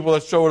many people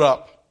that showed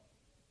up.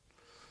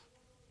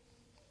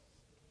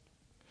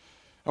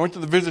 I went to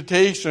the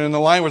visitation, and the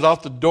line was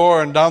out the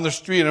door and down the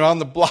street and around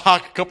the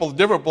block, a couple of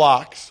different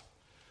blocks.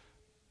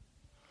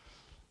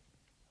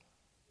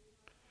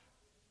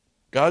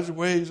 God's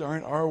ways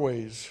aren't our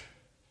ways.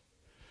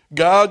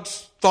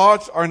 God's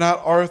thoughts are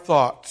not our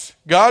thoughts.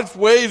 God's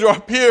ways are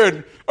up here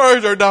and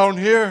ours are down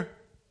here.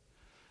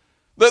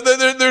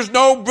 There's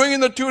no bringing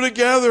the two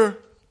together.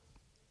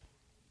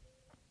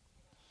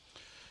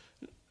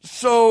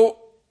 So,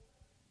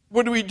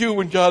 what do we do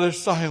when God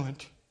is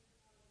silent?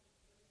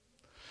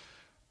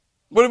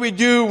 What do we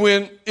do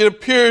when it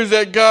appears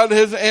that God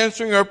is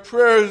answering our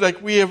prayers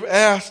like we have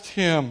asked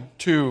Him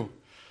to?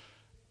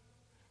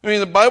 I mean,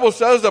 the Bible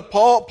says that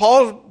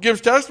Paul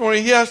gives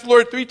testimony. He asked the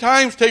Lord 3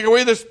 times, take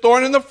away this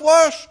thorn in the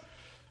flesh.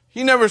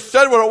 He never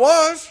said what it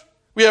was.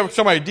 We have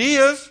some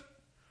ideas.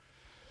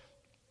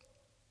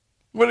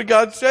 What did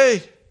God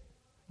say?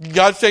 Did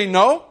God say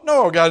no?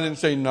 No, God didn't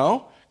say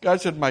no. God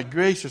said, my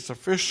grace is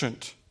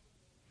sufficient.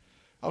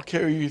 I'll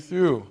carry you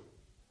through.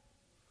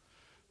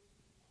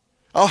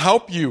 I'll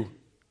help you.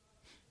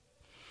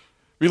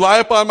 Rely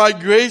upon my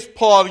grace,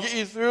 Paul, to get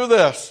you through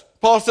this.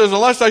 Paul says,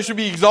 unless I should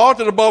be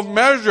exalted above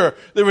measure,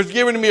 there was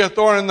given to me a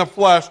thorn in the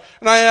flesh.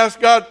 And I asked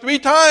God 3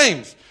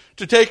 times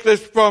to take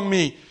this from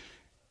me.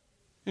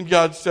 And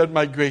God said,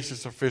 my grace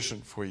is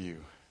sufficient for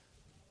you.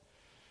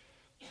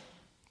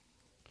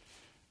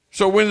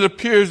 So when it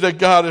appears that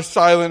God is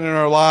silent in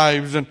our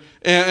lives and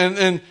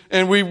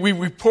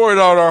we pour it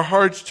out our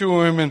hearts to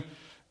Him, and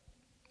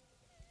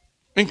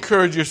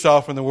encourage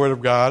yourself in the Word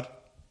of God.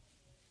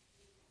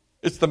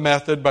 It's the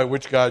method by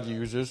which God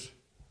uses.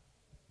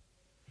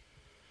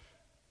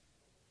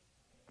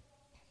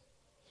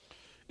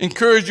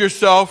 Encourage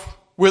yourself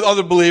with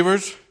other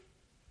believers.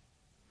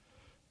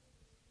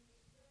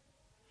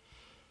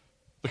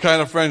 The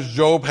kind of friends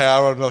Job had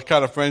are the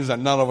kind of friends that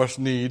none of us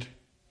need.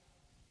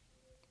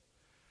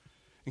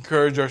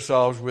 Encourage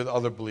ourselves with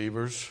other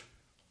believers.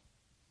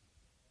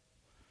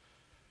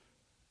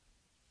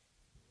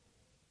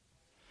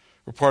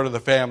 We're part of the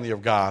family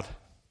of God.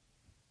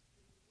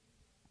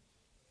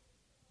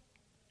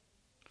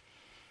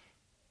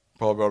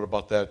 Paul wrote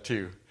about that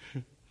too.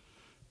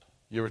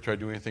 You ever try to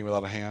do anything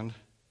without a hand?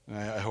 And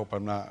I hope I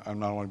don't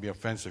want to be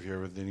offensive here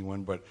with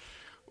anyone,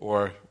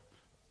 or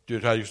do you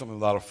try to do something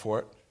without a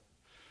foot?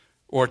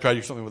 Or try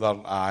to do something without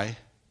an eye?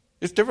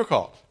 It's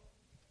difficult.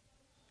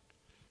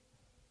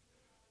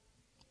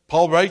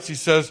 Paul writes, he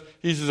says,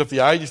 if the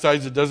eye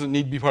decides it doesn't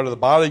need to be part of the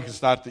body because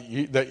it's not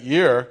the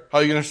ear, how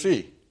are you going to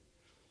see?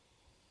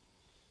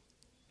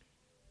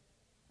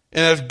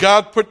 And as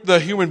God put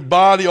the human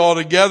body all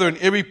together, and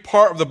every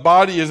part of the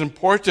body is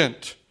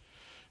important,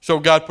 so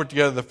God put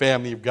together the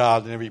family of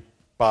God, and every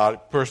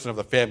person of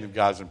the family of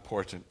God is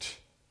important.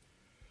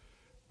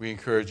 We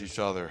encourage each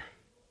other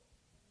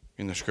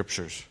in the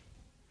Scriptures.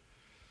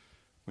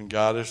 When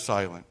God is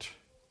silent,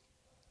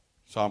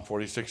 Psalm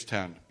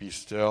 46:10, be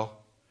still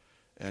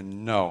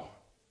and know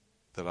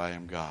that I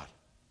am God.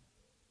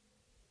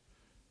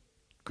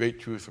 Great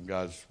truth from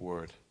God's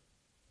Word.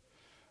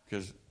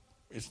 Because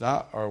it's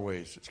not our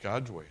ways, it's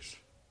God's ways.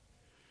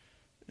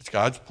 It's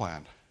God's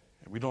plan.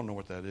 And we don't know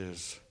what that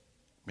is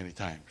many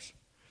times.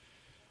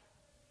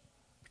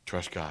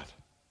 Trust God.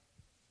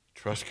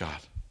 Trust God.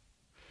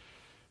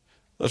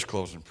 Let's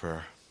close in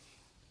prayer.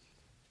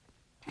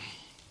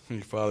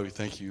 Heavenly Father, we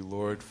thank you,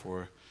 Lord,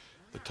 for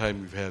the time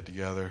we've had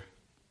together.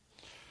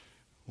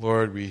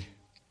 Lord, I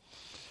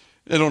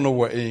don't know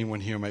what anyone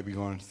here might be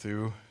going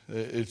through.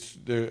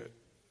 You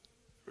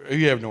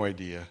have no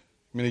idea.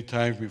 Many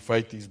times we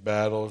fight these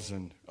battles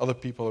and other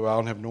people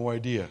around have no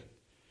idea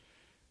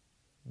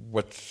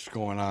what's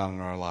going on in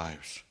our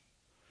lives.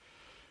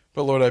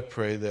 But Lord, I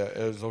pray that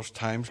as those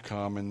times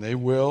come, and they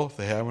will, if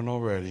they haven't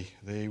already,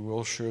 they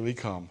will surely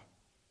come.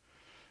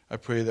 I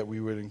pray that we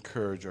would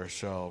encourage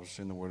ourselves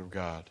in the Word of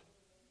God.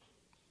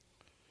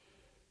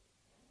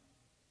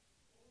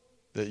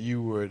 That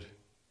you would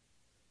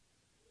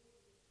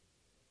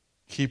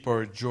keep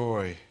our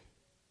joy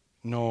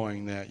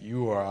knowing that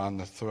you are on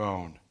the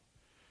throne.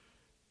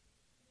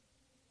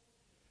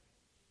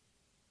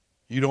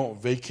 You don't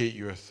vacate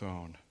your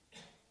throne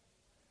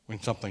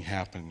when something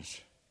happens.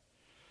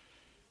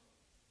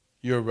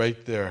 You're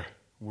right there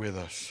with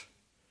us.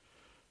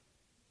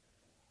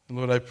 And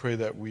Lord, I pray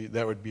that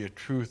that would be a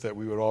truth that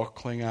we would all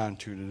cling on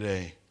to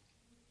today.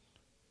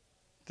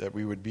 That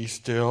we would be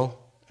still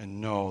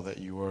and know that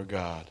you are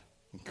God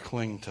and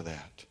cling to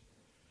that.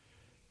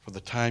 For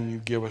the time you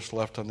give us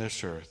left on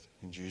this earth.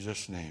 In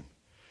Jesus' name,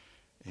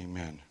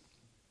 amen.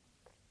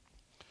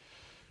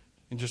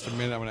 In just a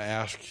minute, I'm going to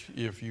ask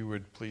if you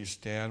would please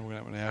stand. I'm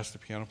going to ask the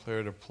piano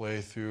player to play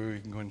through. You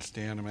can go ahead and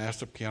stand. I'm going to ask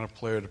the piano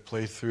player to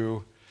play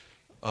through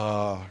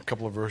a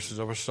couple of verses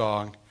of a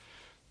song.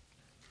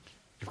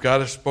 If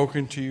God has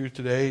spoken to you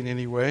today in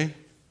any way,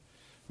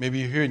 maybe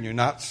you're here and you're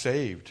not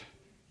saved.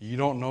 You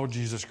don't know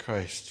Jesus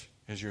Christ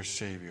as your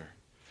Savior.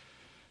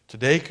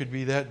 Today could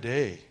be that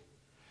day.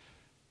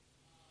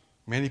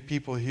 Many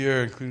people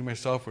here, including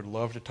myself, would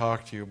love to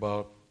talk to you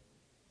about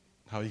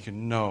how you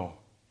can know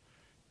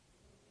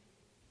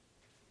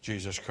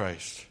Jesus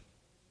Christ.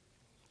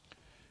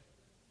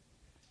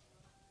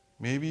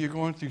 Maybe you're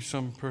going through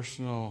some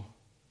personal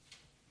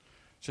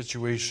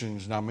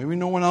situations now. Maybe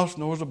no one else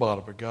knows about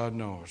it, but God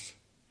knows.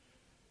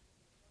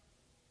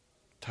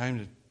 Time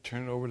to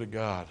turn it over to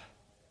God.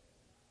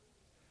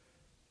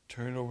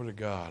 Turn it over to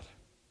God.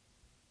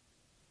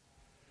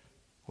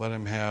 Let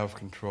Him have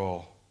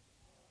control.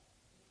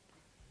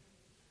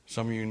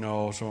 Some of you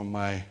know some of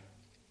my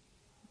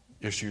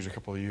issues a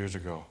couple of years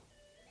ago.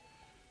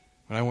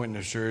 When I went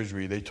into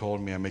surgery, they told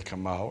me I may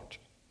come out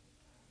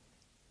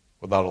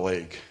without a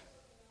leg.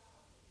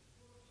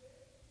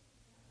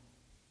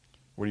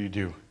 What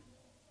do?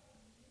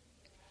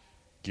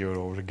 Give it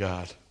over to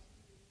God.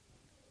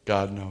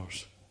 God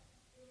knows.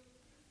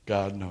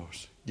 God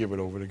knows. Give it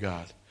over to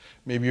God.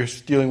 Maybe you're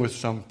dealing with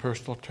some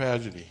personal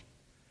tragedy.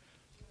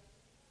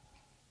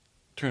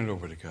 Turn it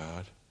over to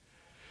God.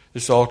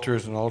 This altar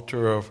is an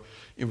altar of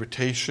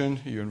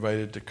invitation. You're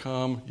invited to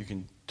come. You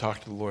can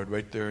talk to the Lord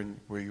right there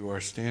where you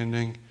are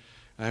standing.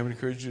 And I would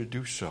encourage you to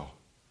do so.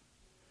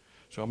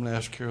 So I'm going to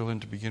ask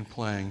Carolyn to begin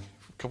playing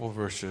a couple of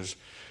verses.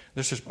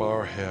 Let's just bow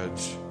our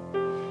heads,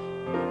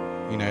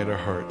 unite our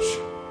hearts.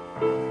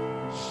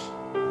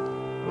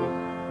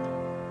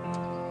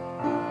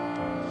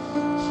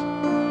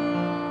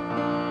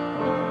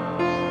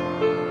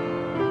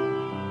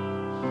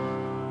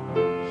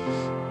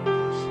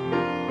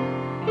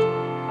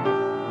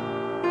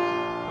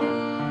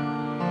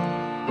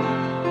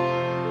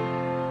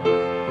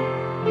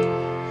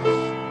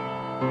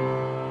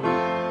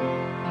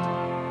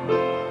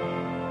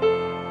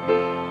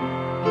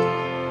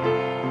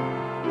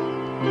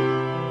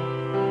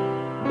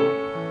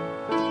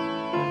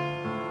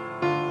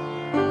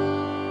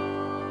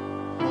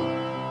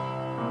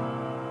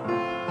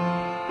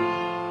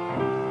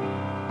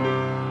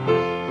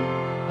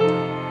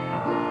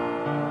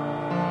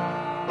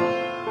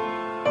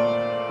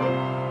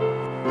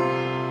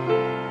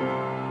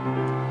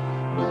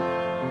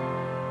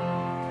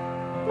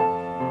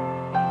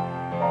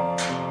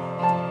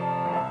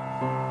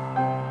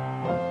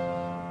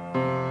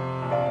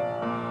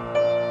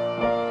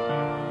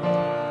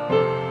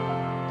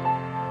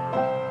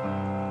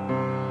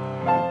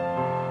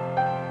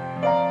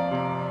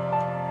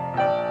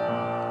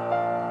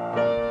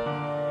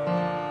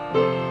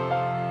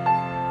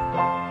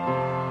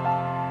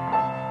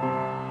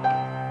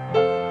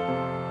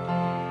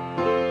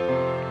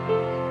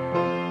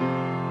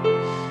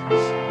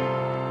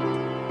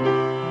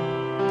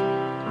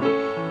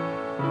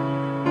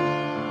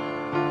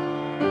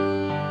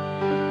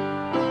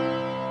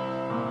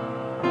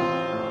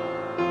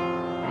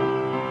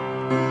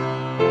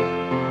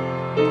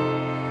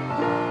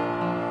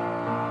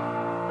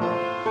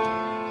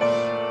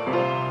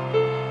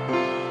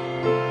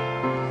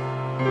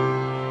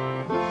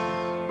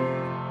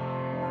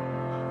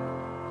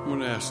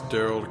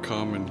 Daryl to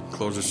come and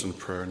close us in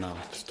prayer now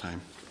at this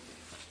time.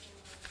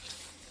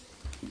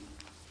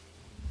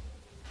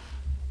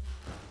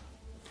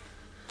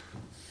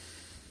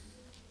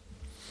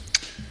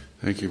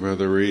 Thank you,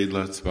 Brother Reed.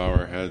 Let's bow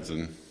our heads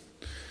in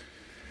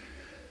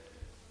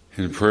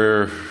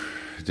prayer.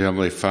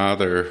 Heavenly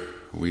Father,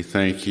 we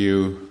thank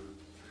you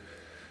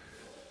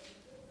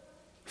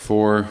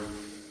for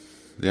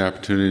the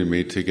opportunity to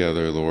meet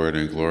together, Lord,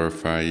 and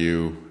glorify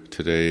you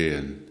today.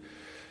 And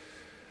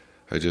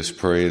I just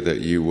pray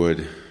that you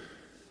would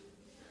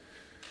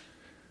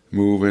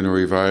move in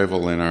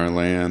revival in our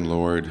land,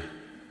 Lord,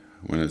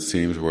 when it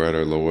seems we're at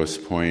our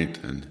lowest point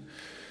and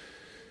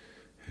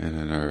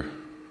in our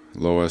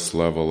lowest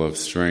level of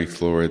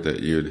strength, Lord, that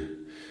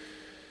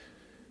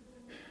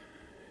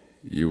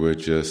you would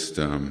just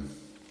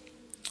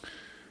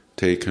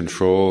take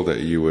control,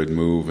 that you would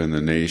move in the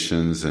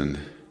nations and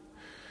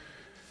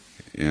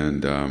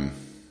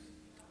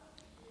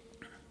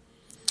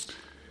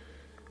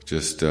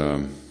just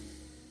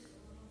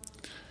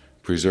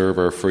preserve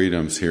our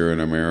freedoms here in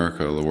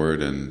America,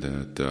 Lord, and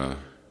that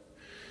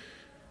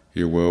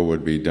your will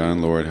would be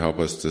done, Lord. Help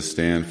us to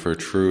stand for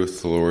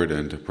truth, Lord,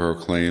 and to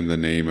proclaim the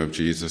name of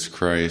Jesus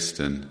Christ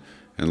and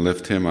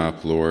lift him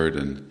up, Lord,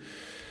 and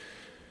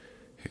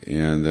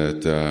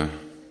that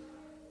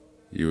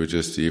you would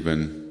just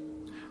even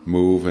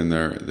move in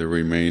the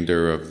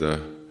remainder of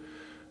the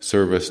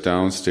service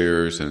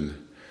downstairs,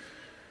 and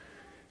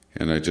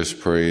I just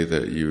pray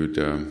that you'd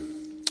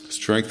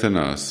strengthen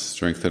us,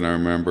 strengthen our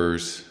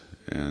members,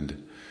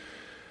 and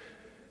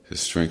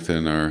just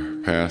strengthen our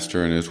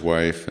pastor and his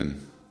wife,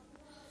 and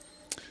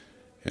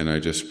I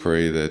just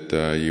pray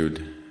that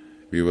you'd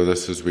be with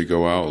us as we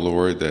go out,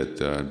 Lord,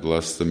 that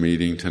bless the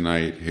meeting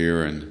tonight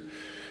here, and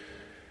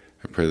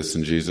I pray this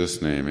in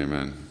Jesus' name,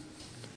 amen.